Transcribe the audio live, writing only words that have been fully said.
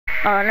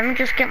Oh, let me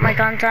just get my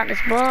guns out of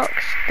this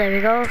box. There we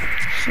go.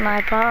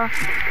 Sniper,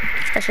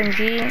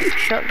 SMG,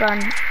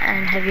 shotgun,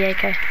 and heavy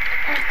AK.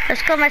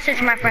 Let's go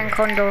message my friend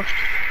Kondo.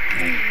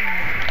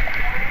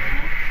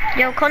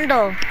 Yo,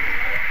 Kondo.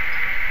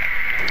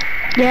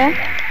 Yeah?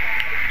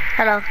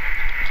 Hello.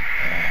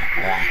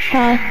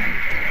 Hi.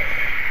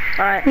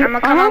 Alright, I'm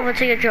gonna come over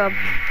to your job.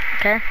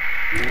 Okay?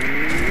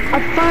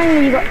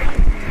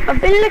 I've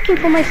been looking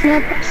for my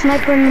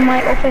sniper in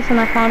my office and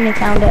I finally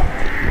found it.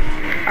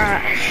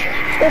 Alright.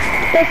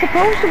 There's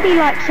supposed to be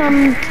like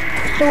some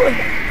sort of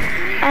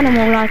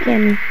animal like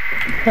in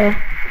here.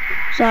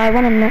 So I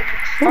want to know.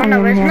 Oh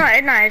no, it's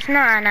not. No, it's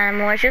not an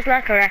animal. It's just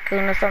like a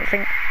raccoon or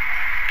something.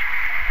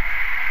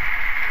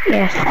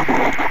 Yes.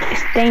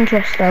 It's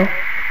dangerous though.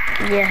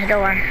 Yeah,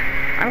 don't worry.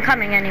 I'm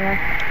coming anyway.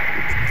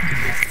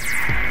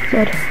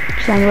 Good.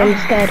 So I'm really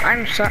scared.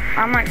 I'm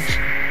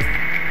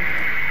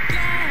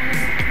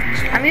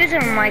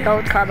using my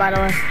gold car, by the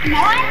way.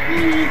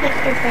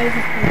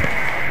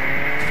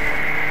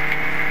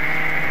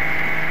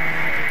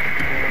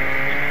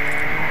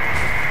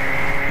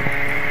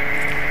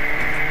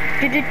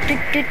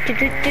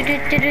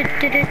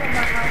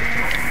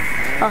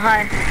 Oh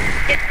hi.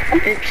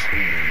 Oops.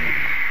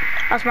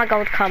 That's my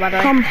gold car, by the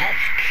way. Come.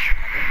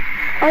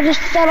 I just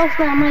fell off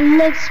now. My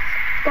legs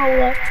go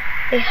up.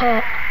 They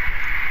hurt.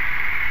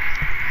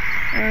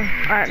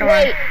 Alright, no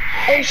Wait,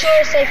 are you sure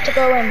it's safe to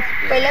go in?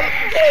 Wait,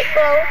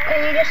 bro,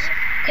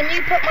 can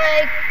you put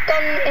my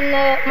gun in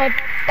my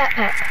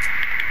backpack?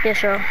 Yeah,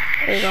 sure.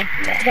 There you go.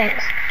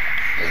 Thanks.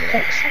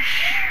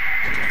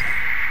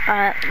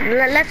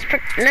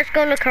 Let's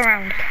go look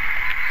around.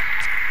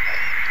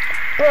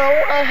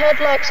 Bro, I heard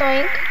like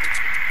something.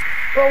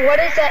 Bro, what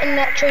is that in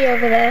that tree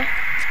over there?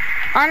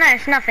 Oh no,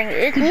 it's nothing.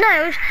 It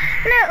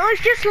was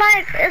just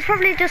like, it's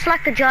probably just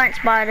like a giant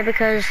spider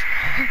because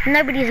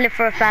nobody's lived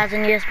for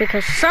 1,000 years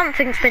because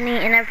something's been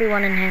eating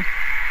everyone in here.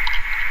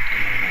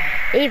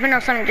 Even though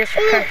something just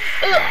crashed.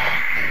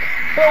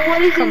 Bro,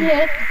 what is in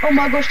here? Oh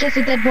my gosh, there's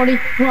a dead body.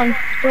 Run.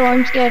 Bro,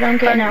 I'm scared. I'm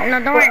getting out. No,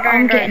 don't worry,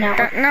 I'm getting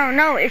out.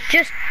 No, it's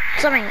just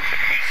something.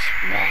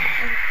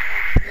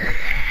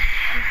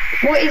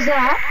 What is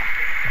that?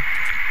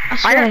 I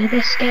swear,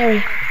 they're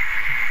scary.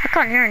 I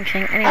can't hear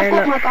anything. Anyway, I've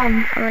got look. my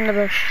gun. I'm in the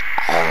bush.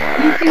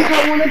 You think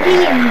I want to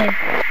be in here?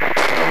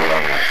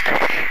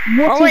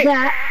 What is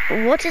that?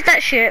 What is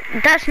that shit?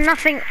 That's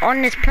nothing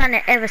on this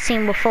planet ever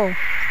seen before.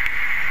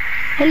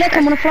 Hey look,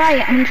 I'm gonna fly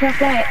it. I'm gonna try to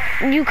fly it.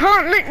 You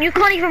can't, look, you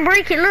can't even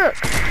break it, look.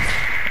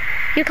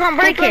 You can't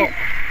break it.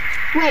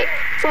 Wait,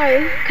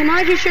 bro, can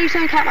I just show you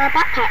something out my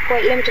backpack?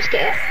 Wait, let me just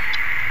get it.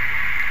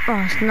 Oh,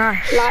 it's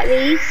nice.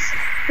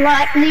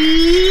 Like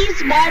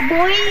these, bad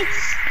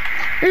boys.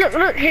 Look,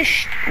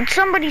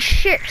 somebody's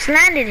ship's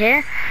landed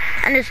here,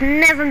 and it's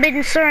never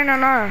been seen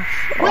on Earth.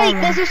 Wait,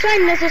 there's a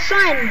sign.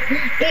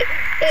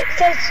 It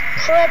says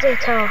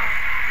Predator.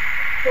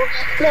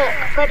 Look,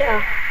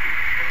 Predator.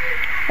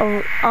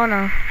 Oh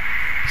no.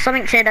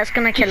 Something said that's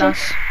gonna kill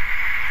us.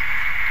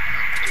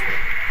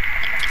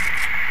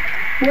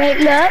 Wait,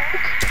 look.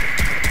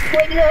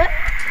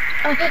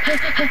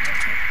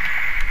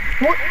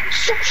 What?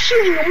 Stop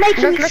shooting, you're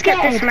making me scared.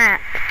 Look at this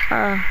map.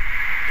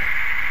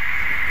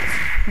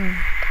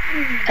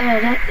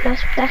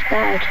 That's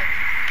bad.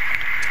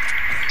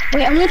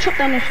 Wait, I'm gonna chop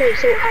down the tree,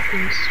 see what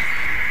happens.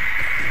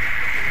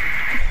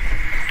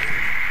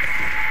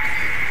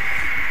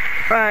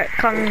 Right,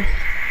 come.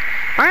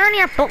 I only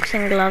have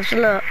boxing gloves,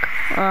 look.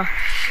 My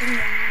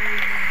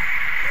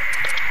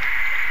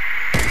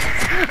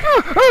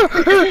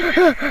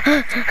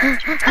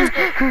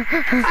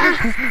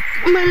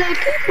leg,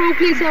 bro,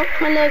 please help,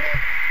 my leg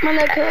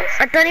hurts.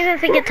 I don't even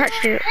think it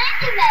touched you.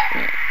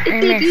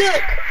 It did,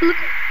 look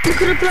at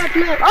the blood,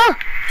 look. Oh!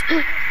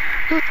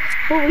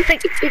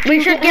 We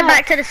should get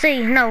back to the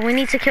sea. No, we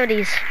need to kill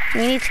these.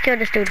 We need to kill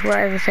this dude,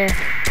 whatever's here.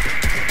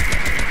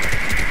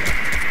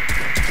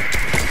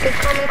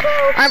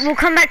 We'll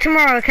come back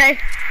tomorrow, okay?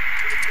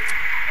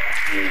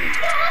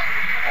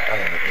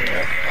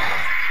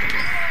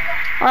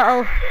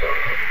 Uh-oh.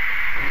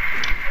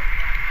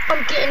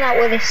 I'm getting out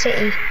of this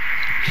city.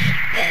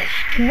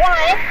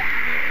 Why?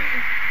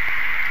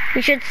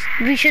 We should,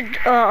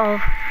 uh-oh.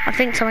 I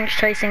think something's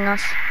chasing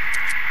us.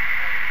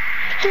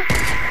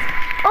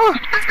 Oh!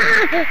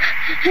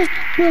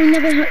 Bro,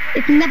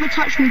 it never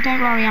touched me,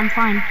 don't worry, I'm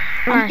fine.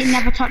 Nice. It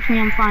never touched me,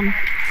 I'm fine.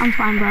 I'm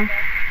fine, bro.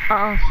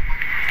 Uh-oh.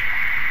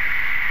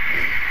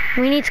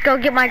 We need to go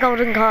get my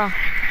golden car.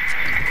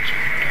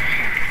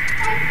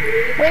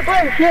 Wait,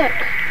 bro, look.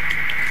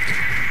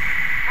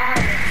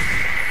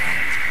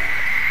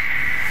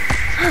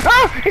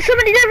 Oh! It's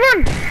somebody dead,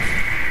 run!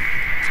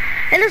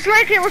 It looks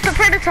like it was the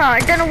Predator. I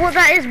don't know what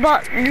that is,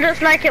 but it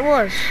looks like it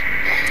was.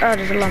 Oh,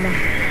 there's a llama.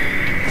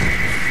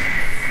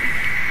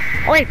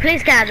 Oi,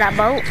 please get out of that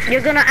boat.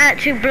 You're gonna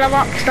actually blow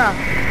up stuff.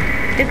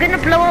 You're gonna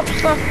blow up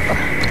stuff.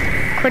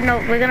 Oh, no,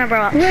 we're gonna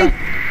blow up stuff.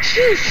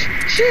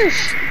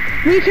 Shush.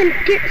 We can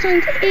get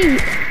something to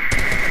eat.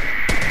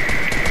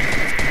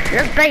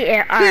 Let's bait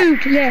it.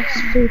 Food, yes,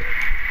 food.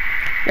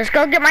 Let's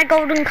go get my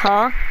golden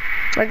car.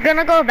 We're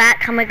gonna go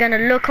back and we're gonna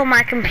look on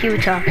my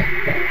computer.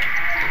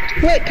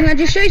 Wait, can I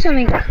just show you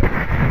something?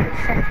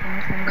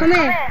 Come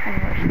here.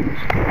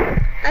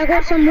 I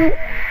got some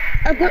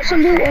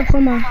water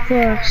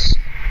for us.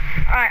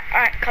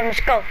 Alright, come,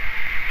 let's go.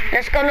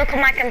 Let's go look on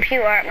my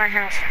computer at my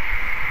house.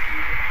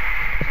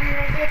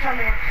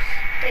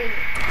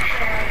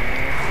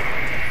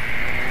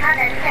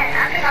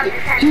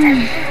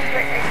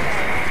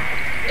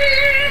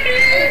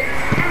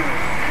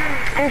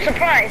 I'm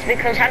surprised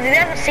because have you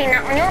ever seen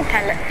that on your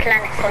planet,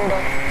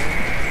 Condor?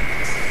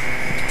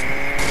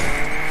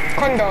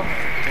 Condor.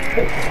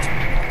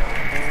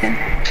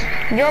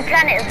 Your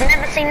planet has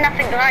never seen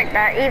nothing like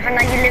that, even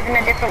though you live in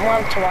a different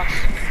world to us.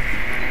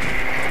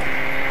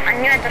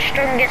 And you had the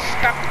strongest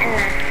stuff in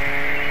there.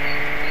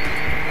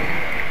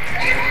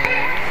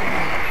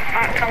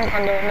 Alright, come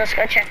Condor, let's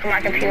go check on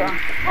my computer.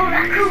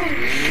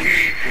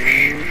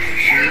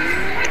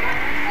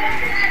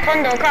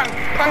 Condor, come,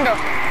 Condor.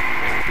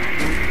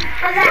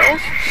 I'm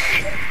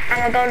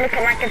gonna go look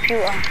at my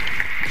computer.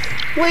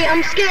 Wait,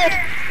 I'm scared.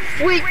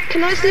 Wait,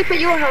 can I sleep at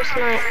your house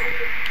tonight?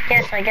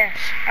 Yes, I guess.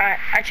 Alright,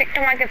 I checked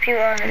on my computer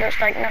and it looks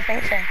like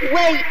nothing's here.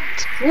 Wait,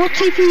 what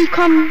if he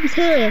comes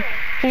here?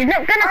 He's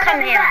not gonna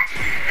come here.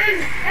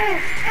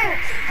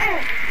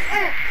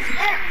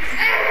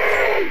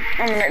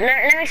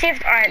 Let me see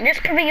if... Alright, this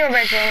could be your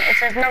bedroom. If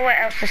there's nowhere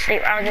else to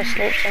sleep, I'll just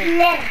sleep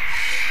somewhere.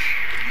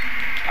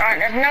 Alright,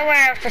 there's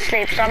nowhere else to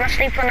sleep, so I'm gonna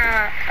sleep on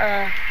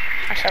a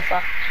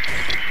sofa.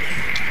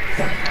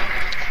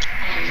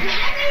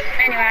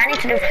 Anyway, I need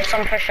to do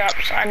some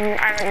push-ups. I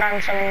haven't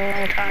done some in a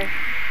long time.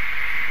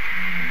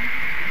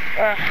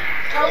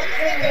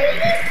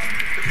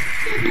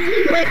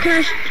 Wait,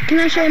 can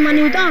I show you my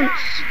new dance?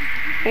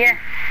 Yeah.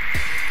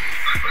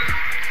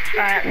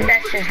 Alright,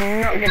 this is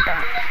not good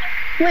dance.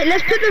 Wait,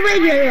 let's put the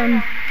radio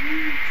on.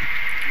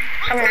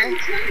 Coming in.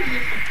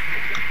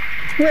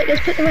 Wait,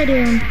 let's put the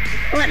radio on.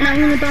 Alright, now I'm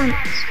gonna dance.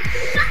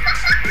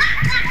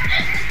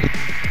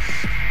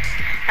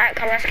 Alright,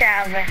 come, let's get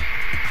out of here.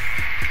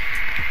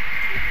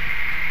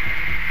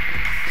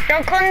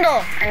 Yo,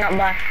 Condor! And not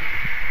by.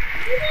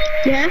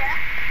 Yeah?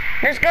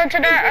 Let's go to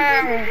the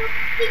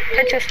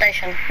petrol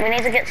station. We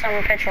need to get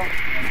some petrol.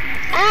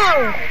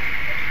 Ow!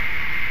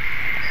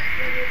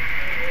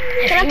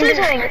 Can I do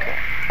something?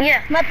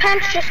 Yeah. My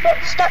pants just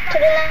got stuck to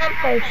the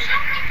lamppost.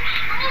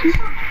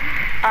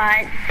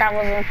 Alright, that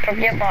wasn't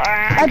probably a bar.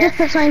 I just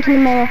put something in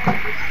the mirror.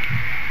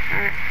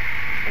 Alright.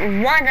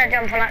 Why did I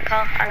jump on that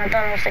car? And I don't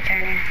know what's the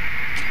turn here.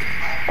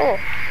 Oh.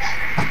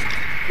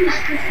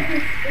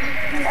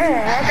 Oh,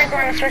 what they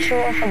got in a special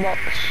offer box?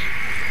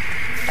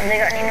 Have they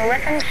got any new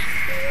weapons?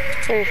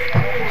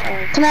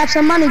 Can I have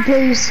some money,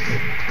 please?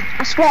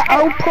 I swear,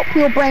 I'll pop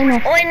your brain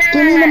off. Oi, no,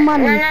 Give me the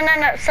money.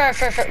 No, sir,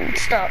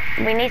 stop.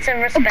 We need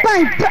some respect.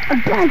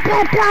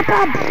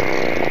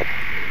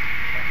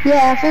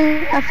 Yeah,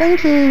 I think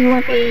he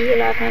won't be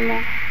alive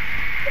anymore.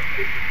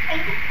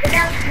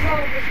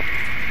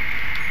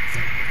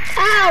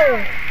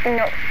 Ow!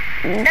 No,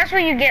 that's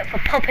what you get for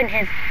popping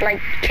his,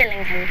 like,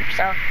 killing him,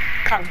 so,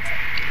 come.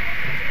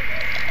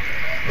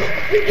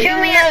 Shoot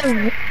me up.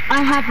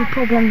 I have a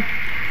problem.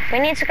 We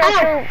need to go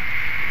kill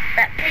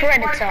that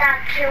predator.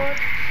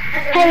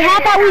 Hey, how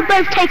about we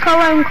both take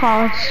our own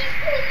cars?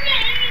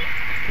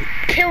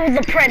 Kill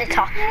the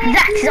predator.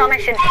 That is our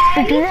mission. If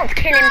we do not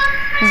kill him,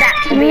 that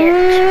will be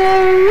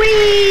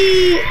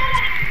it.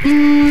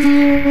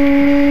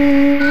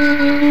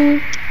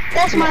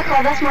 That's my car,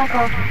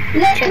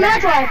 Can I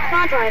drive?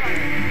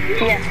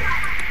 Yeah.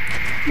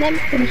 Let me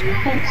finish.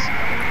 Thanks.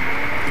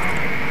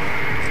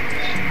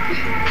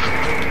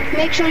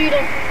 Make sure you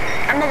don't.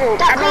 I'm a walk.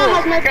 That car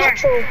has no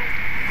petrol.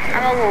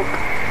 I'm a walk.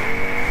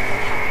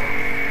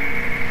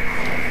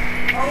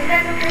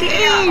 Get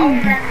in.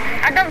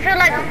 I don't feel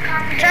like...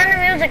 Turn the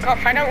music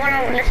off. I don't want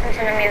to listen to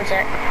the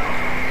music.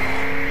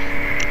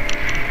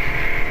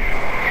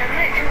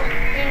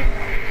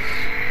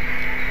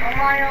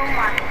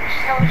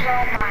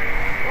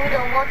 All the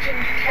rotten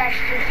flesh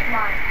is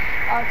mine.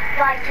 I'll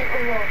bite it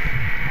all off.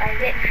 I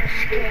rip your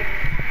skin.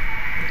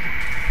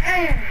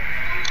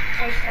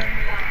 Taste of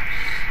mouse.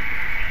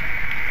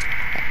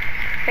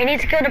 We need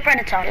to kill the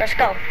predator. Let's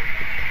go.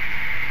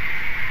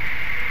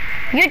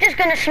 You're just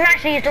gonna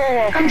smash these doors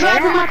open. I'm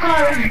driving my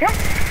car in.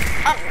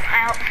 Up,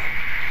 out.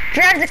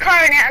 Drive the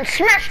car in it and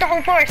smash the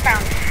whole forest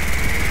down.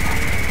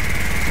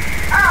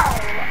 Oh,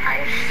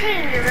 I've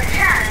seen you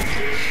return.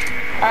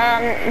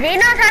 He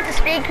knows how to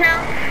speak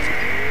now.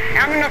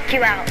 I'm gonna knock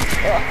you out.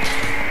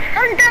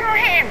 I'm done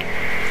with him.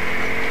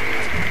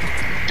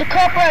 The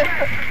car broke.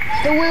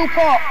 The wheel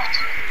popped.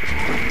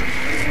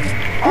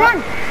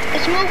 Run!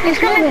 It's moving. He's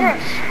coming for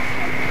us.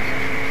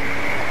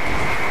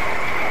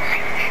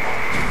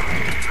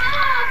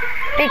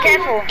 Be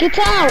careful. Get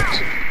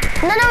out.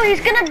 No,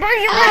 he's gonna blow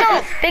your head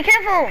off. Be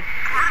careful.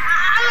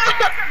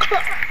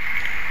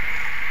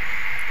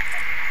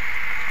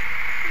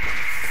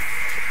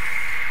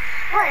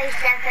 Wait a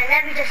second,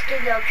 let me just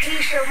give you a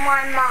piece of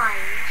my mind.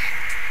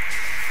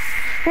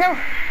 No,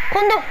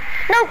 Condor,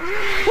 no,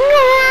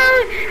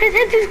 his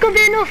head is gonna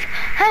be enough.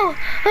 How?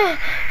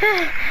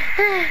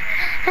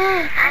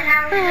 And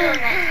now we're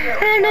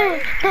doing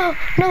next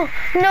little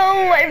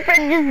No, my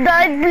friend just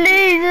died,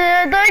 please,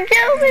 don't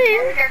kill me.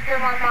 Just put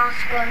my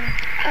mask on.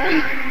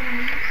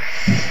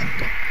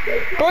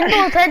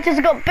 Gondor's head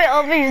just got bit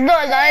off, he's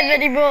not alive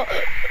anymore.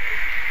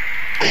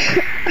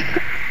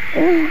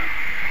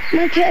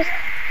 My chest.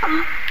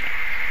 I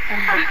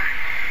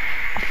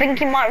think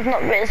he might have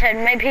not bit his head,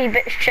 maybe he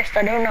bit his chest,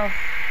 I don't know.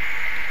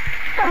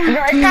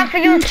 No, it's time for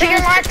your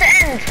life to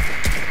end.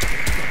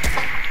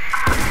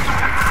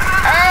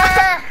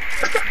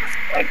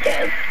 My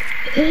chest.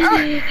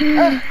 Condor, you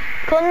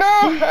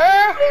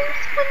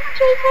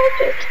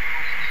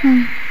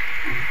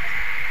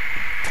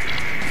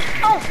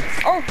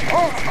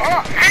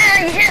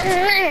hit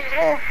me.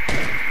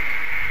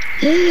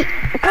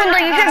 Condor,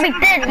 you should be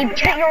dead, he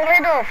bit your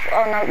head off.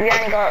 Oh no, you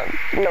only got a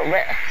little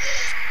bit.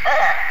 I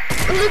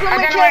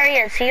don't know where he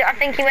is, I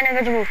think he went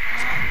invisible.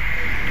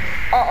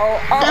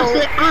 That's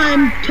it,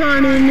 I'm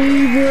turning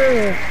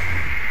evil.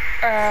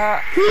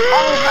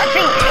 I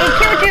think he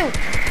killed you.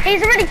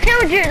 He's already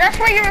killed you, that's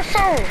why you're a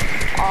soul.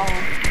 Oh,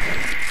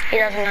 he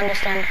doesn't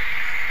understand.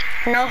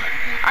 No,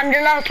 I'm the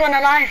last one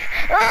alive.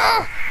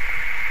 Oh!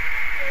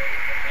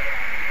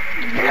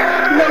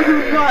 No,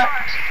 you're not.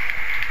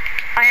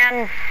 I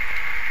am.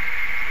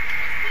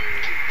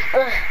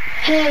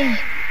 Hey,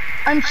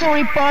 I'm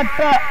sorry, bud,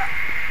 but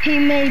he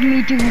made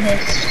me do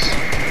this.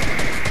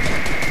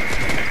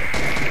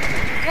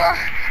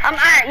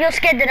 You're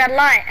scared of that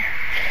light.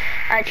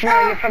 Actually,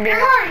 no, you're probably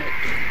not.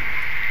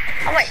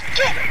 Oh, wait.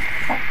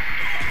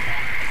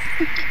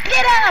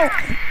 Get out!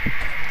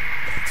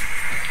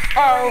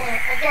 Oh,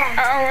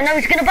 no,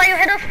 he's gonna bite your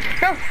head off.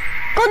 No.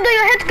 Gondor,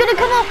 your head's gonna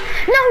come off.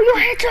 No, your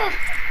head's off.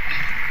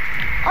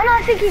 Oh, no,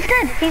 I think he's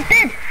dead. He's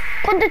dead.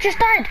 Gondor just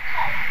died.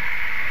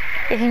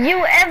 If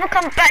you ever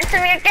come back to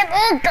me again,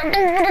 I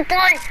don't want to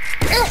die.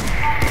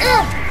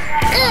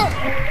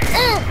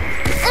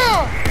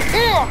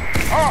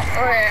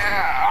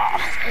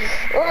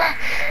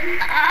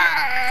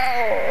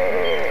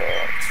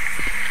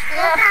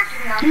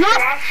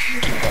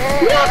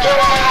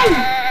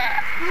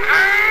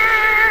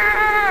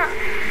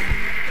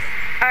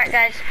 Alright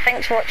guys,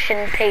 thanks for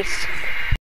watching, peace.